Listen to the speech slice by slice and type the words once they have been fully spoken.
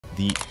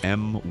The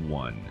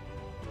M1.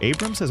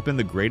 Abrams has been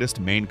the greatest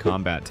main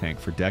combat tank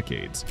for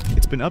decades.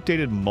 It's been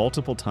updated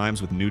multiple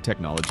times with new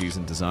technologies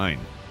and design.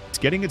 It's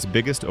getting its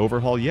biggest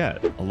overhaul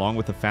yet, along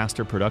with a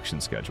faster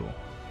production schedule.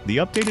 The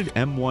updated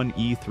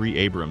M1E3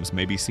 Abrams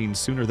may be seen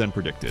sooner than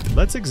predicted.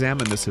 Let's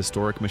examine this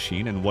historic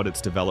machine and what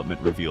its development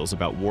reveals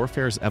about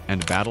warfare's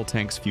and battle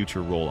tanks'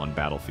 future role on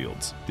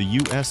battlefields. The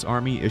U.S.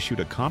 Army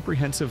issued a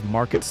comprehensive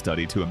market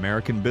study to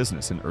American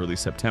business in early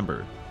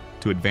September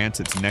to advance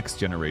its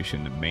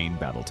next-generation main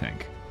battle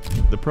tank.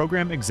 The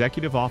Program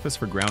Executive Office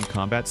for Ground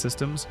Combat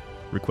Systems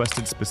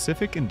requested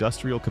specific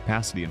industrial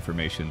capacity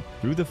information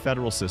through the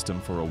Federal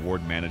System for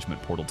Award Management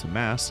portal to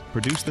mass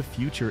produce the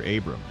future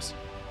Abrams.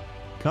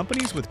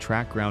 Companies with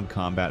track ground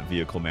combat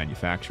vehicle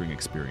manufacturing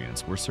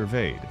experience were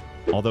surveyed.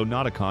 Although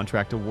not a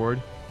contract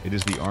award, it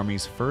is the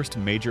Army's first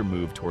major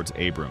move towards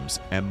Abrams'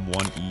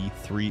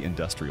 M1E3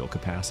 industrial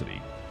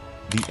capacity.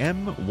 The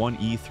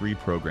M1E3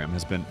 program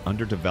has been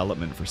under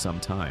development for some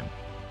time.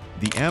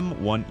 The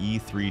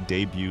M1E3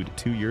 debuted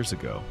 2 years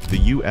ago. The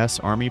U.S.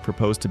 Army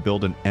proposed to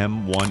build an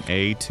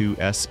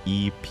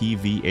M1A2SE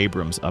PV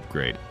Abrams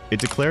upgrade. It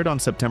declared on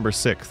September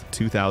 6,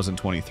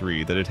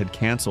 2023 that it had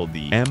canceled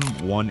the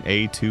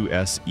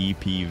M1A2SE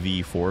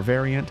PV4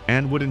 variant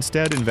and would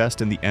instead invest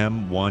in the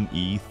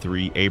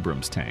M1E3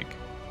 Abrams tank.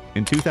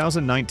 In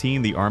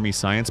 2019, the Army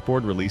Science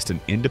Board released an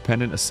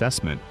independent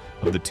assessment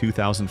of the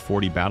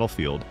 2040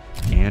 battlefield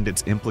and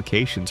its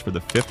implications for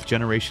the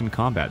fifth-generation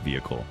combat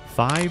vehicle.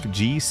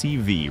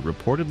 5GCV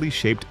reportedly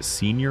shaped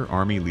senior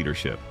Army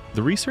leadership.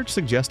 The research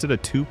suggested a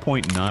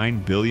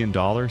 $2.9 billion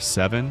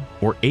 7-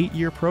 or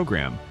 8-year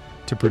program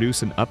to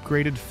produce an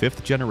upgraded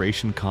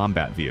fifth-generation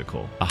combat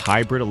vehicle, a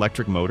hybrid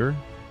electric motor,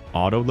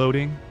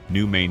 auto-loading,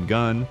 new main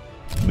gun,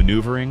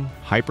 maneuvering,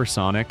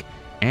 hypersonic,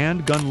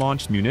 and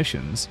gun-launched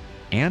munitions,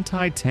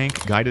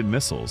 anti-tank guided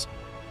missiles,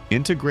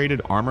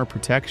 integrated armor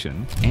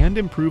protection, and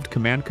improved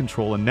command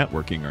control and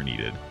networking are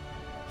needed.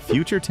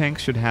 Future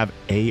tanks should have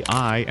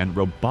AI and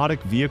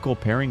robotic vehicle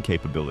pairing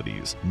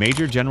capabilities.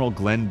 Major General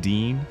Glenn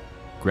Dean,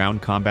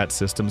 Ground Combat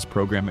Systems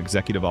Program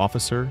Executive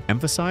Officer,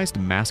 emphasized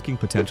masking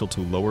potential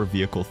to lower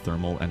vehicle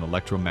thermal and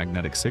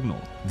electromagnetic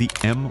signals. The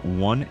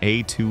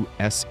M1A2SE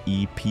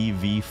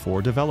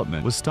PV4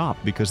 development was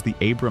stopped because the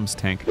Abrams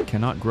tank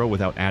cannot grow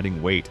without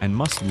adding weight and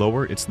must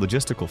lower its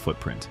logistical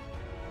footprint.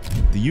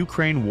 The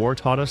Ukraine war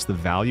taught us the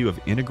value of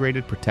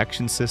integrated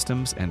protection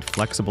systems and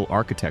flexible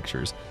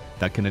architectures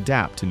that can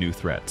adapt to new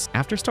threats.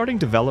 After starting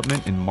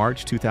development in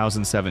March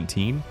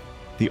 2017,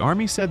 the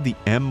Army said the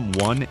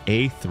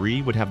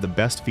M1A3 would have the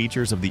best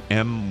features of the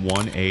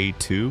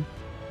M1A2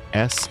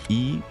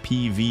 SE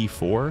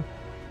PV4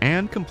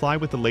 and comply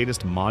with the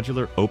latest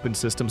modular open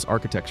systems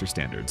architecture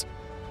standards,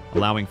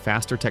 allowing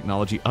faster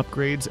technology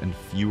upgrades and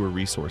fewer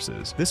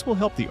resources. This will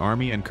help the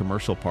Army and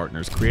commercial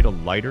partners create a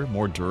lighter,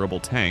 more durable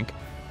tank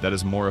that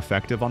is more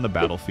effective on the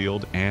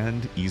battlefield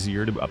and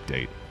easier to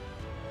update.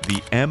 The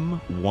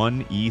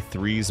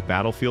M1E3's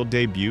battlefield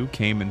debut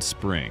came in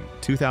spring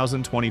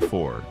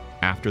 2024.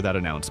 After that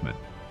announcement,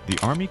 the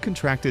Army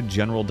contracted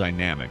General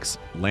Dynamics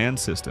Land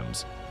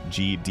Systems,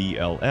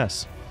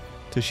 GDLS,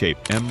 to shape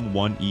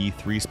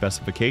M1E3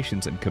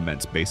 specifications and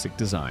commence basic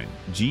design.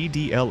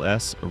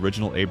 GDLS,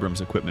 original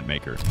Abrams equipment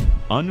maker,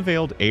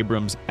 unveiled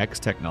Abrams X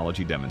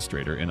technology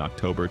demonstrator in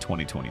October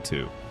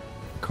 2022.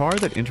 Car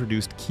that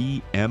introduced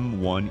key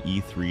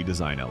M1E3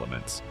 design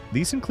elements.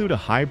 These include a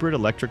hybrid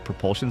electric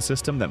propulsion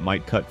system that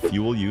might cut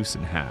fuel use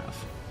in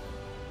half,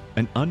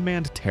 an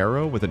unmanned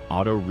Taro with an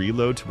auto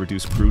reload to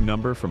reduce crew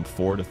number from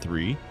 4 to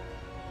 3,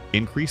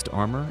 increased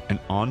armor and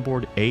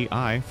onboard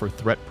AI for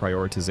threat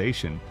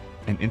prioritization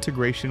and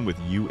integration with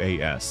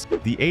UAS.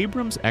 The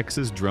Abrams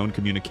X's drone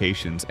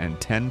communications and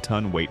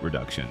 10-ton weight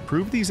reduction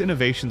prove these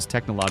innovations'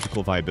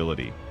 technological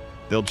viability.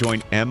 They'll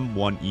join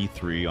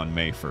M1E3 on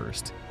May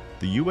 1st.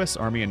 The U.S.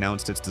 Army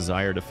announced its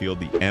desire to field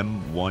the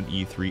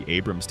M1E3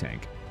 Abrams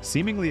tank,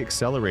 seemingly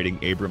accelerating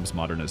Abrams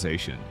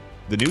modernization.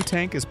 The new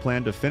tank is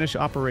planned to finish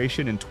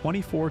operation in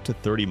 24 to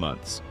 30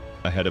 months,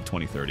 ahead of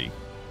 2030.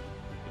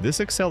 This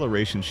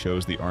acceleration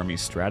shows the Army's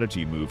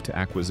strategy move to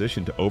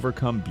acquisition to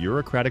overcome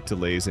bureaucratic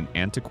delays and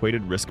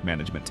antiquated risk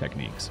management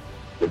techniques.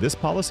 This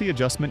policy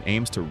adjustment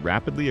aims to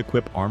rapidly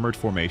equip armored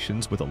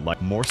formations with a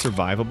more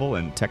survivable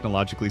and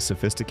technologically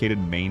sophisticated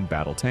main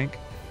battle tank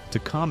to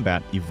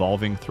combat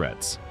evolving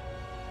threats.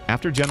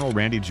 After General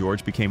Randy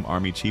George became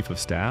Army Chief of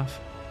Staff,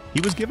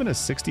 he was given a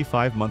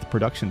 65-month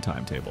production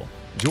timetable.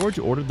 George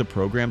ordered the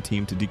program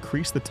team to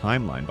decrease the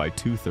timeline by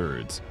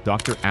 2/3.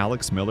 Dr.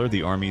 Alex Miller,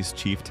 the Army's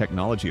Chief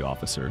Technology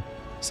Officer,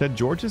 said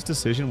George's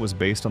decision was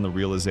based on the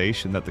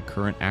realization that the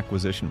current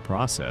acquisition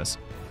process,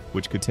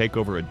 which could take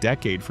over a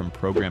decade from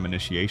program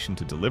initiation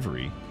to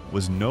delivery,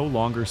 was no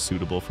longer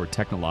suitable for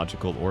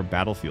technological or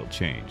battlefield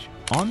change.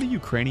 On the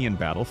Ukrainian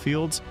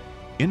battlefields,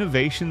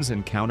 innovations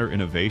and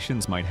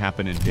counter-innovations might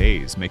happen in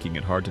days, making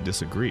it hard to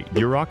disagree.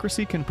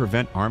 Bureaucracy can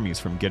prevent armies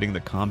from getting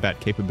the combat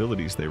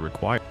capabilities they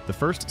require. The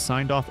first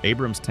signed-off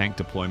Abrams tank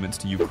deployments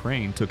to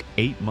Ukraine took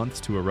 8 months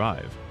to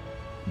arrive.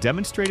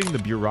 Demonstrating the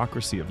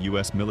bureaucracy of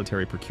U.S.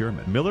 military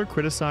procurement, Miller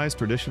criticized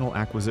traditional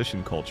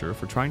acquisition culture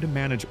for trying to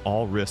manage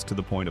all risk to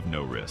the point of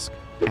no risk,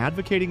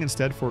 advocating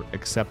instead for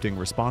accepting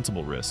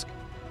responsible risk,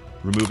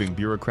 removing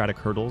bureaucratic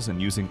hurdles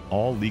and using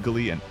all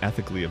legally and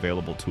ethically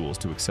available tools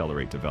to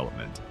accelerate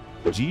development.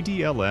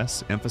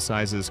 GDLS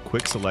emphasizes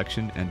quick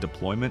selection and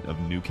deployment of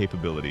new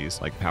capabilities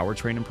like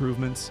powertrain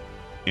improvements,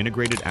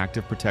 integrated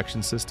active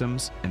protection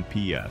systems, and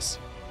PS,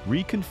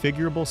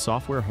 reconfigurable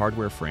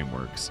software-hardware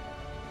frameworks,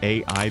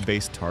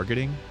 AI-based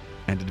targeting,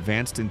 and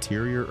advanced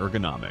interior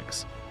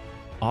ergonomics.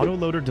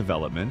 Autoloader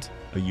development,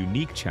 a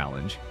unique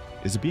challenge,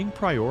 is being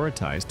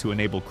prioritized to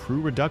enable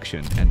crew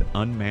reduction and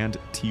unmanned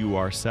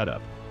TUR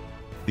setup.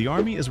 The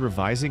Army is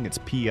revising its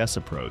PS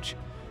approach,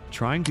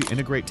 trying to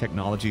integrate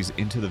technologies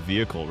into the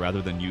vehicle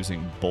rather than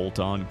using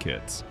bolt-on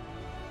kits.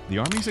 The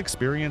Army's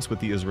experience with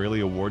the Israeli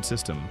award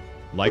system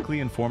likely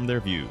informed their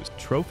views.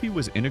 Trophy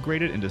was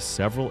integrated into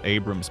several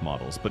Abrams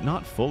models, but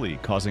not fully,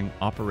 causing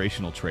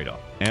operational trade-off.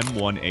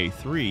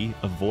 M1A3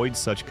 avoids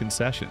such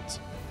concessions.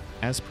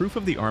 As proof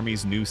of the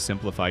Army's new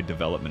simplified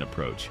development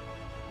approach,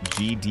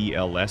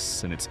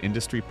 GDLS and its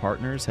industry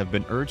partners have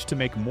been urged to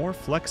make more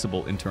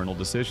flexible internal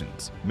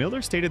decisions.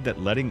 Miller stated that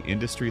letting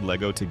industry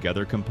Lego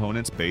together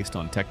components based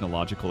on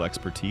technological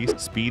expertise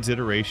speeds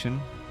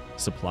iteration,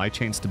 supply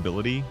chain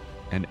stability,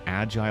 and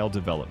agile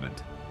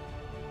development.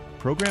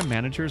 Program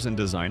managers and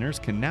designers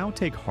can now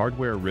take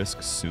hardware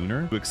risks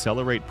sooner to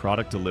accelerate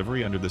product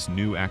delivery under this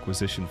new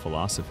acquisition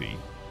philosophy.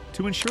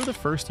 To ensure the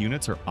first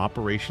units are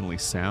operationally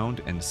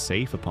sound and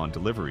safe upon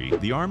delivery,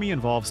 the Army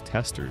involves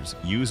testers,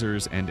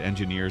 users, and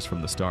engineers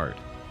from the start.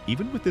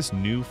 Even with this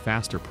new,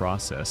 faster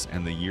process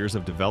and the years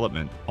of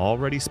development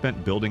already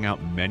spent building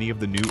out many of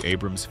the new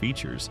Abrams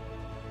features,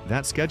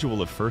 that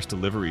schedule of first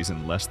deliveries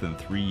in less than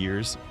 3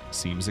 years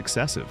seems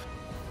excessive.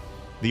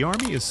 The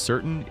Army is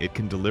certain it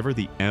can deliver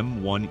the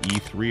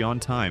M1E3 on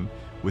time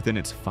within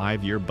its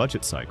 5-year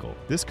budget cycle.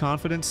 This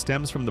confidence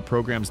stems from the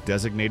program's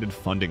designated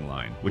funding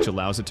line, which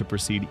allows it to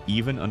proceed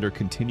even under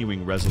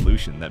continuing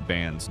resolution that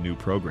bans new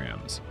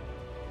programs.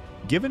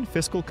 Given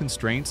fiscal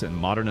constraints and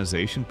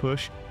modernization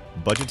push,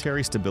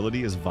 budgetary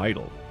stability is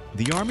vital.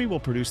 The Army will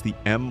produce the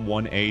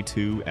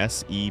M1A2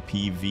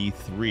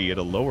 SEPV3 at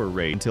a lower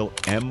rate until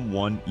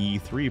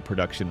M1E3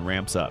 production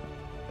ramps up.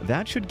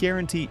 That should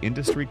guarantee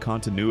industry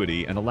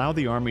continuity and allow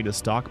the Army to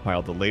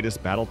stockpile the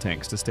latest battle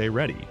tanks to stay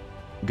ready.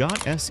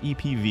 Got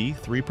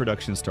SEPV3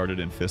 production started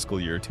in fiscal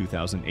year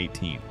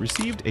 2018,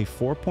 received a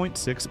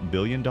 $4.6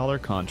 billion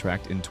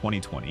contract in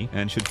 2020,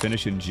 and should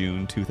finish in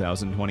June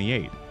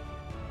 2028.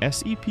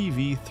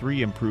 SEPV3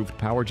 improved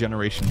power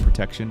generation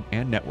protection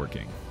and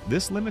networking.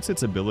 This limits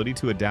its ability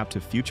to adapt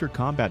to future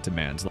combat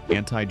demands like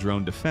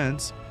anti-drone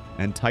defense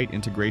and tight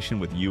integration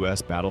with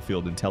U.S.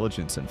 battlefield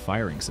intelligence and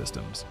firing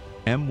systems.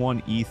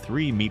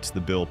 M1E3 meets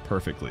the bill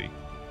perfectly.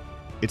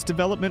 Its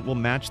development will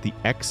match the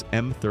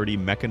XM30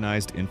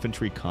 Mechanized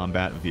Infantry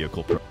Combat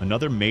Vehicle,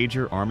 another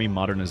major Army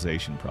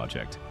modernization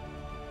project.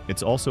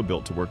 It's also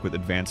built to work with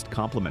advanced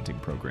complementing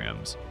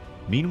programs.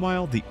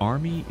 Meanwhile, the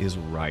Army is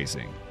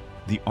rising.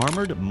 The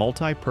Armored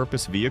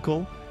Multi-Purpose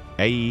Vehicle,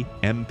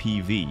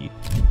 AMPV,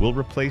 will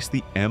replace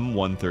the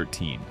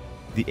M113.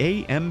 The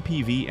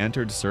AMPV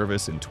entered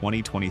service in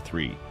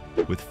 2023,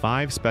 with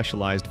 5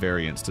 specialized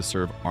variants to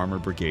serve Armor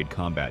Brigade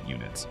combat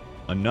units.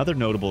 Another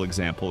notable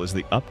example is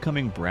the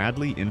upcoming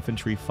Bradley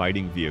Infantry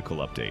Fighting Vehicle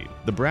update.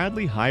 The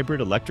Bradley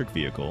Hybrid Electric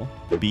Vehicle,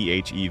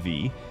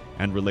 BHEV,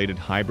 and related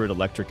hybrid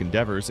electric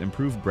endeavors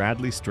improve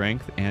Bradley's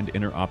strength and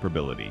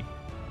interoperability.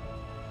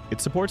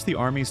 It supports the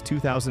Army's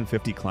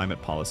 2050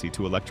 climate policy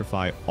to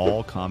electrify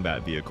all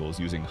combat vehicles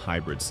using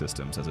hybrid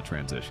systems as a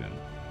transition.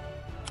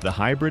 The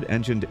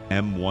hybrid-engined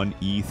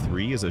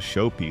M1E3 is a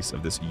showpiece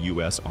of this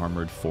U.S.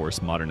 Armored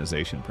Force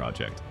modernization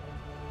project.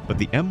 But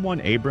the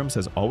M1 Abrams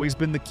has always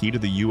been the key to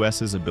the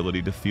U.S.'s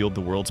ability to field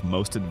the world's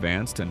most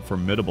advanced and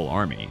formidable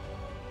army.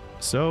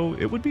 So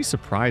it would be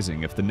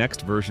surprising if the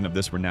next version of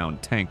this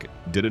renowned tank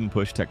didn't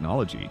push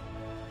technology.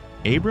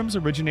 Abrams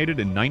originated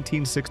in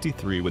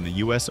 1963 when the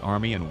U.S.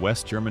 Army and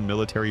West German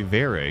military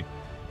Wehre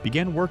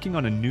began working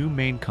on a new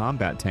main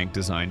combat tank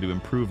designed to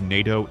improve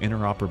NATO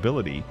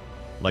interoperability,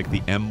 like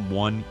the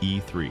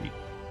M1E3.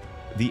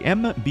 The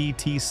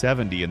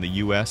MBT-70 in the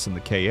US and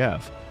the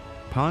KF,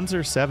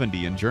 Panzer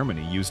 70 in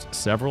Germany used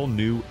several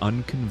new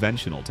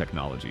unconventional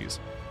technologies.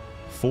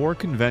 4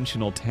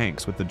 conventional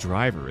tanks with the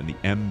driver in the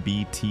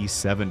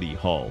MBT-70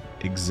 hull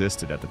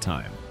existed at the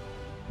time.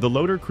 The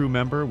loader crew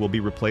member will be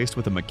replaced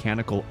with a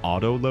mechanical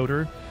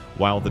auto-loader,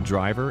 while the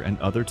driver and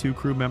other 2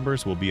 crew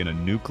members will be in a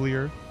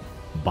nuclear,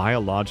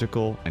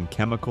 biological, and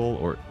chemical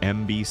or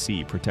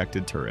MBC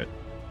protected turret.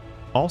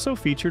 Also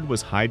featured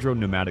was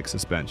hydro-pneumatic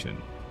suspension,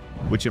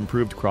 which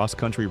improved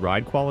cross-country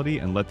ride quality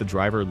and let the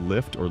driver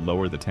lift or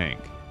lower the tank.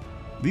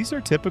 These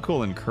are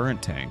typical in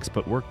current tanks,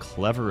 but were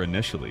clever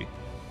initially.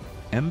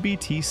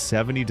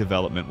 MBT-70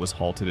 development was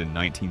halted in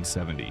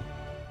 1970.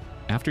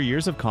 After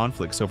years of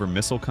conflicts over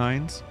missile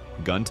kinds,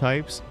 gun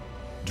types,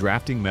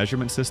 drafting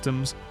measurement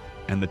systems,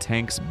 and the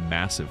tank's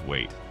massive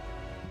weight.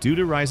 Due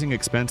to rising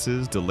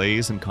expenses,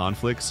 delays, and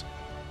conflicts,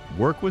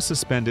 Work was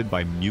suspended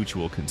by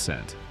mutual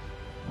consent.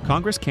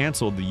 Congress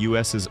canceled the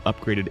U.S.'s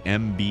upgraded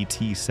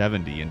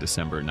MBT-70 in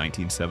December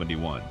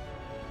 1971.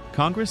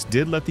 Congress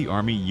did let the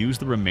Army use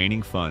the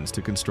remaining funds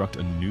to construct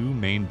a new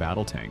main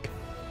battle tank,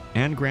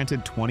 and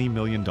granted $20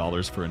 million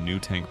for a new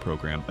tank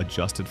program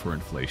adjusted for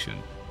inflation,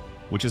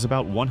 which is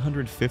about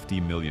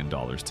 $150 million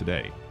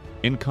today.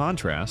 In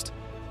contrast,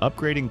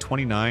 upgrading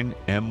 29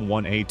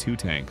 M1A2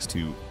 tanks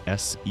to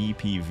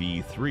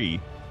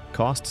SEPV-3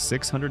 cost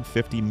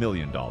 $650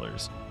 million.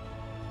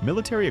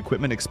 Military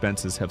equipment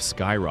expenses have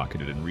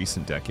skyrocketed in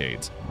recent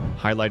decades,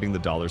 highlighting the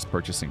dollar's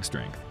purchasing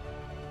strength.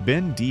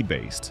 Been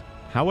debased.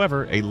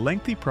 However, a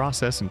lengthy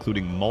process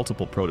including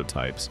multiple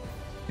prototypes,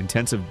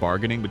 intensive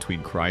bargaining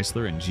between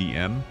Chrysler and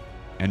GM,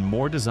 and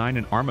more design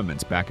and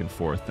armaments back and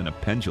forth than a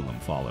pendulum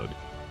followed.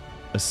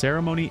 A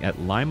ceremony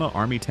at Lima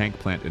Army Tank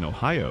Plant in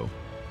Ohio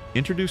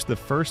introduced the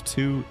first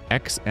two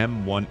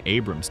M1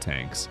 Abrams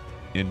tanks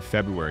in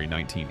February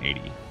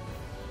 1980.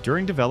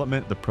 During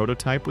development, the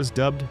prototype was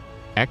dubbed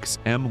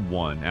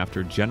M1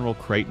 after General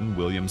Creighton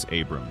Williams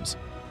Abrams.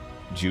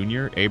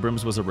 Jr.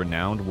 Abrams was a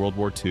renowned World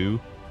War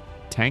II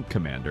tank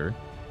commander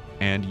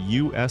and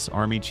U.S.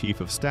 Army Chief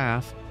of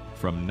Staff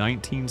from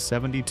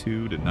 1972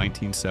 to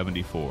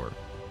 1974.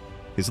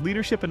 His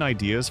leadership and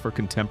ideas for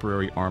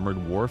contemporary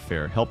armored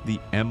warfare helped the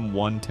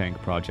M1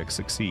 tank project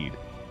succeed.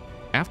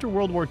 After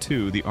World War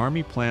II, the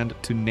Army planned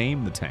to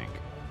name the tank.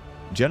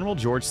 General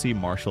George C.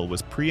 Marshall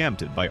was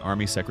preempted by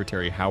Army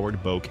Secretary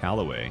Howard Bo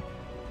Calloway,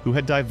 who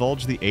had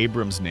divulged the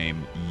Abrams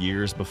name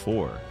years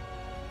before.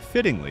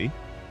 Fittingly,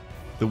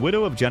 the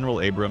widow of General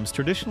Abrams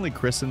traditionally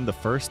christened the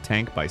first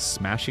tank by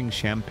smashing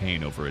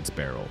champagne over its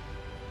barrel.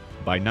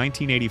 By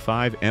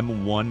 1985,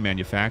 M1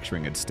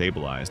 manufacturing had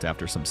stabilized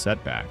after some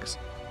setbacks.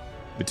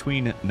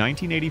 Between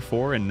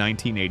 1984 and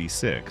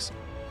 1986,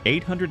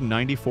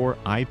 894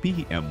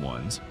 IP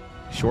M1s,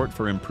 short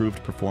for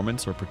improved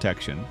performance or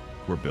protection,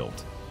 were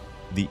built.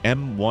 The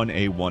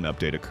M1A1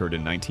 update occurred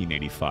in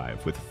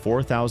 1985, with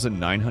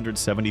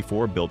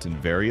 4,974 built in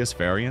various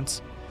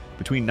variants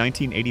between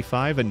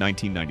 1985 and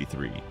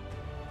 1993.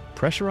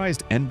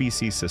 Pressurized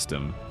NBC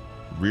system,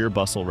 rear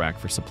bustle rack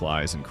for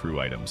supplies and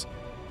crew items,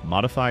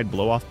 modified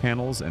blow-off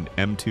panels, and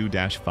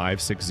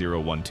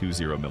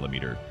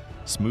M2-560120mm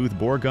smooth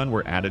bore gun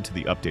were added to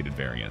the updated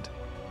variant.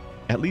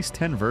 At least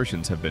 10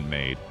 versions have been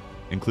made,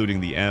 including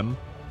the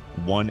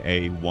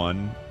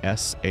M1A1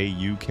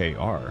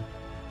 SAUKR,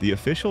 the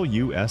official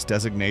U.S.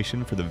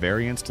 designation for the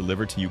variants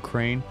delivered to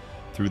Ukraine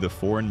through the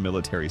Foreign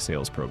Military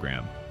Sales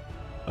Program.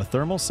 A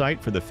thermal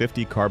sight for the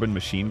 50 carbon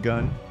machine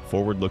gun,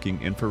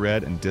 forward-looking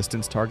infrared and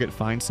distance target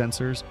find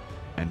sensors,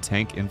 and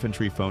tank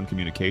infantry phone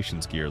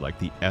communications gear like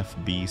the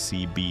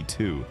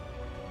FBCB-2,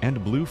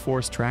 and Blue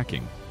Force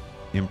tracking,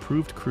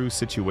 improved crew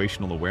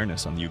situational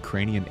awareness on the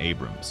Ukrainian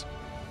Abrams.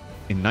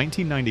 In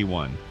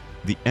 1991,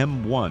 the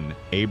M1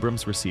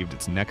 Abrams received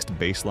its next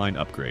baseline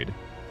upgrade,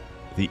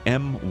 the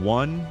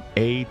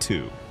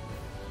M1A2.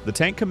 The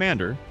tank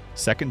commander,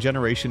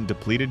 second-generation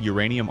depleted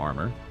uranium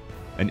armor,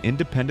 an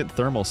independent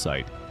thermal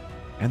sight,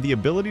 and the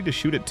ability to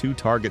shoot at 2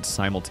 targets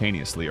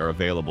simultaneously are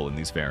available in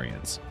these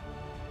variants.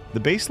 The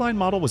baseline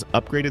model was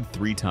upgraded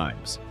 3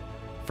 times.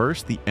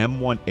 First, the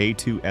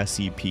M1A2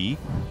 SEP,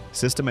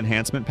 System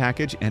Enhancement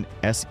Package, and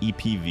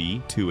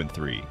SEPV 2 and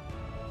 3.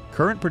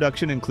 Current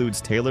production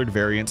includes tailored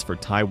variants for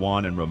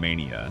Taiwan and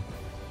Romania,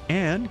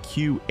 and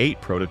Q8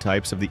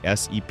 prototypes of the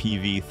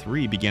SEPV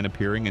 3 began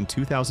appearing in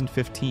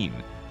 2015,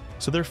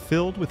 so they're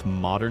filled with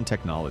modern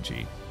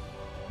technology.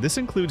 This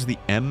includes the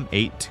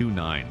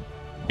M829,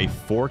 a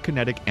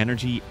 4-kinetic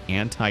energy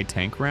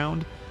anti-tank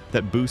round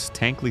that boosts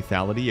tank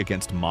lethality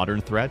against modern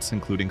threats,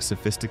 including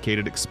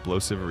sophisticated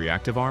explosive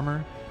reactive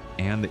armor,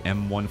 and the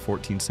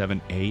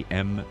M147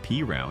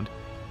 AMP round,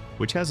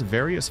 which has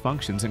various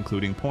functions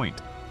including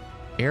point.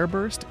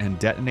 Airburst and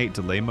detonate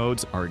delay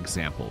modes are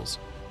examples.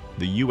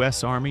 The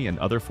U.S. Army and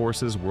other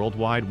forces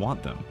worldwide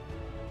want them.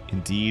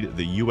 Indeed,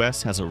 the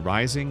U.S. has a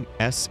rising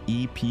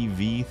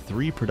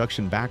SEPV-3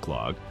 production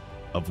backlog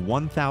of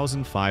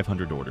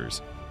 1,500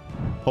 orders.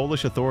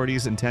 Polish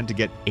authorities intend to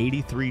get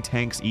 83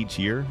 tanks each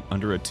year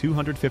under a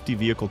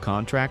 250-vehicle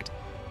contract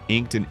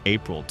inked in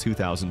April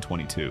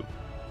 2022.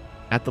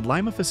 At the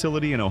Lima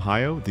facility in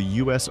Ohio, the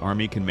U.S.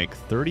 Army can make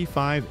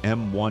 35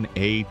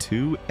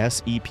 M1A2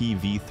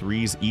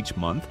 SEPV-3s each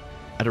month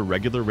at a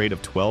regular rate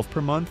of 12 per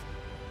month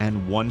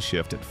and 1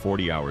 shift at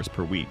 40 hours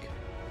per week.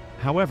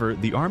 However,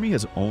 the Army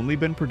has only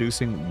been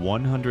producing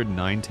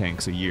 109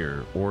 tanks a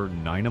year, or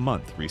 9 a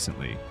month,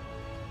 recently.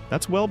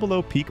 That's well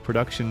below peak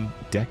production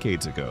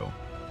decades ago.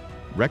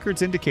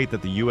 Records indicate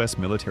that the U.S.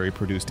 military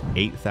produced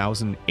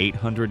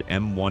 8,800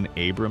 M1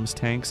 Abrams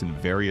tanks in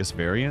various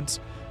variants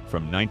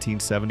from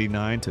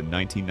 1979 to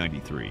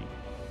 1993.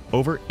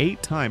 Over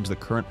 8 times the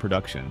current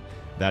production,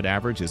 that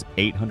average is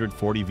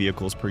 840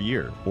 vehicles per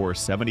year, or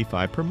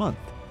 75 per month.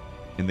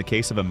 In the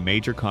case of a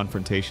major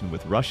confrontation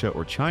with Russia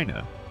or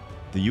China,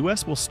 the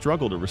U.S. will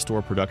struggle to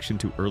restore production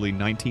to early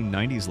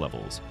 1990s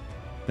levels.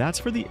 That's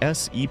for the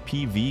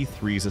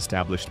SEPV-3's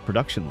established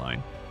production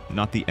line,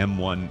 not the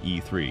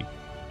M1E3.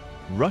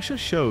 Russia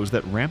shows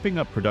that ramping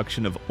up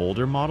production of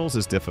older models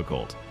is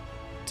difficult.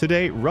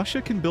 Today,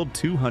 Russia can build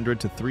 200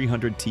 to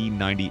 300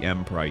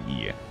 T90M per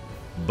IE,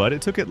 but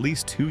it took at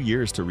least 2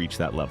 years to reach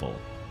that level.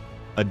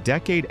 A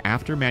decade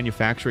after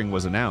manufacturing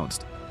was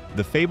announced,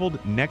 the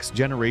fabled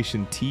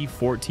next-generation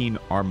T-14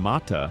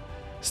 Armata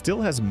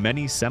still has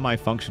many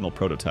semi-functional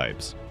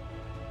prototypes.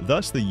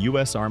 Thus, the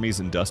U.S. Army's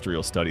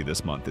industrial study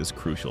this month is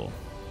crucial.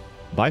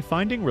 By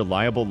finding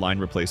reliable line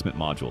replacement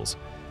modules,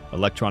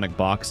 electronic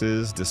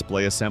boxes,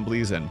 display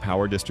assemblies, and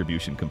power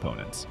distribution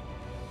components,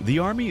 the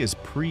Army is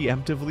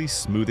preemptively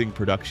smoothing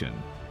production,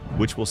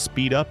 which will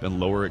speed up and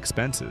lower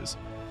expenses.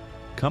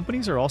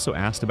 Companies are also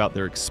asked about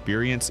their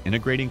experience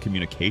integrating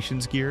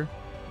communications gear,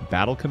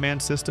 battle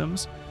command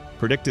systems,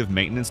 predictive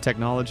maintenance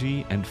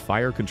technology, and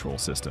fire control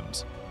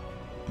systems.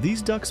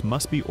 These ducts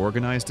must be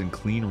organized in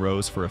clean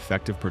rows for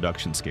effective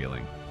production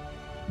scaling.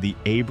 The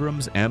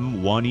Abrams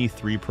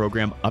M1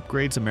 program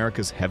upgrades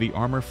America's heavy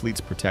armor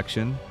fleet's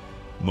protection,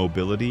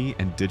 mobility,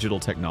 and digital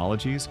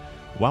technologies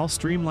while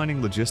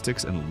streamlining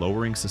logistics and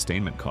lowering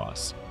sustainment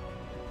costs.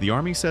 The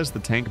Army says the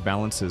tank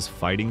balances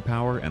fighting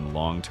power and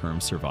long-term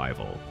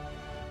survival.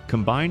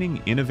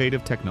 Combining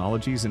innovative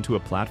technologies into a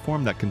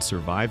platform that can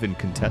survive in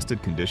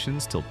contested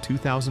conditions till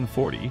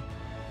 2040,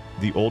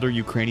 the older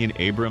Ukrainian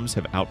Abrams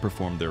have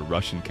outperformed their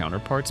Russian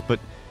counterparts, but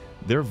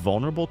they're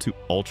vulnerable to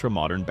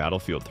ultra-modern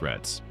battlefield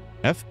threats.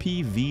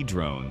 FPV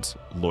drones,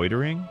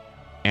 loitering,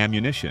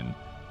 ammunition,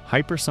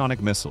 hypersonic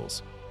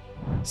missiles,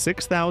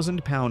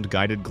 6,000-pound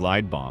guided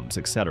glide bombs,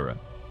 etc.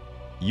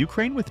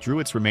 Ukraine withdrew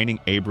its remaining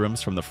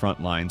Abrams from the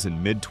front lines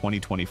in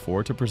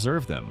mid-2024 to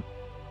preserve them,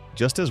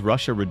 just as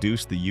Russia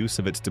reduced the use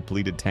of its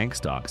depleted tank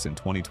stocks in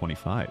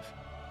 2025.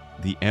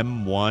 The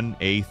M1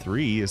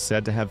 is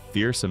said to have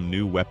fearsome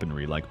new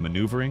weaponry like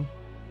maneuvering,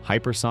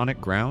 hypersonic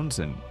grounds,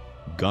 and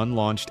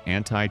gun-launched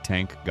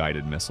anti-tank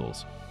guided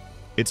missiles.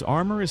 Its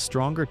armor is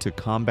stronger to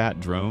combat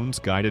drones,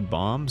 guided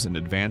bombs, and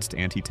advanced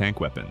anti-tank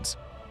weapons.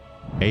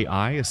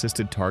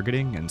 AI-assisted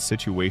targeting and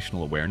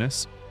situational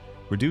awareness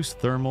reduce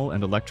thermal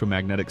and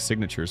electromagnetic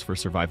signatures for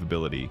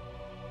survivability,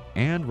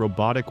 and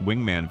robotic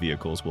wingman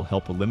vehicles will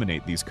help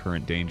eliminate these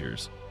current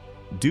dangers.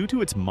 Due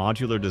to its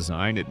modular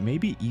design, it may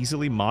be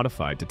easily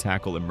modified to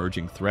tackle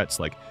emerging threats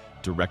like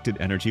directed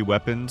energy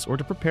weapons or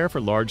to prepare for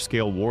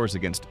large-scale wars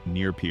against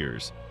near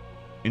peers,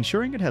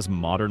 ensuring it has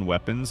modern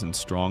weapons and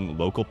strong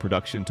local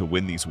production to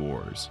win these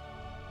wars.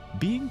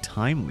 Being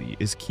timely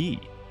is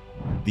key.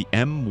 The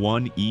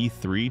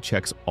M1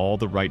 checks all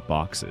the right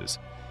boxes,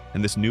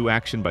 and this new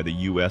action by the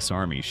U.S.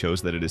 Army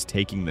shows that it is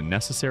taking the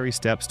necessary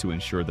steps to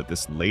ensure that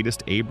this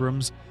latest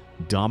Abrams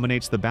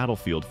dominates the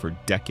battlefield for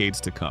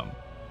decades to come.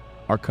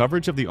 Our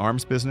coverage of the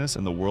arms business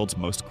and the world's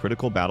most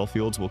critical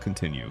battlefields will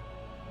continue.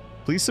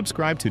 Please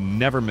subscribe to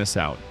never miss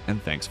out,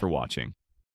 and thanks for watching.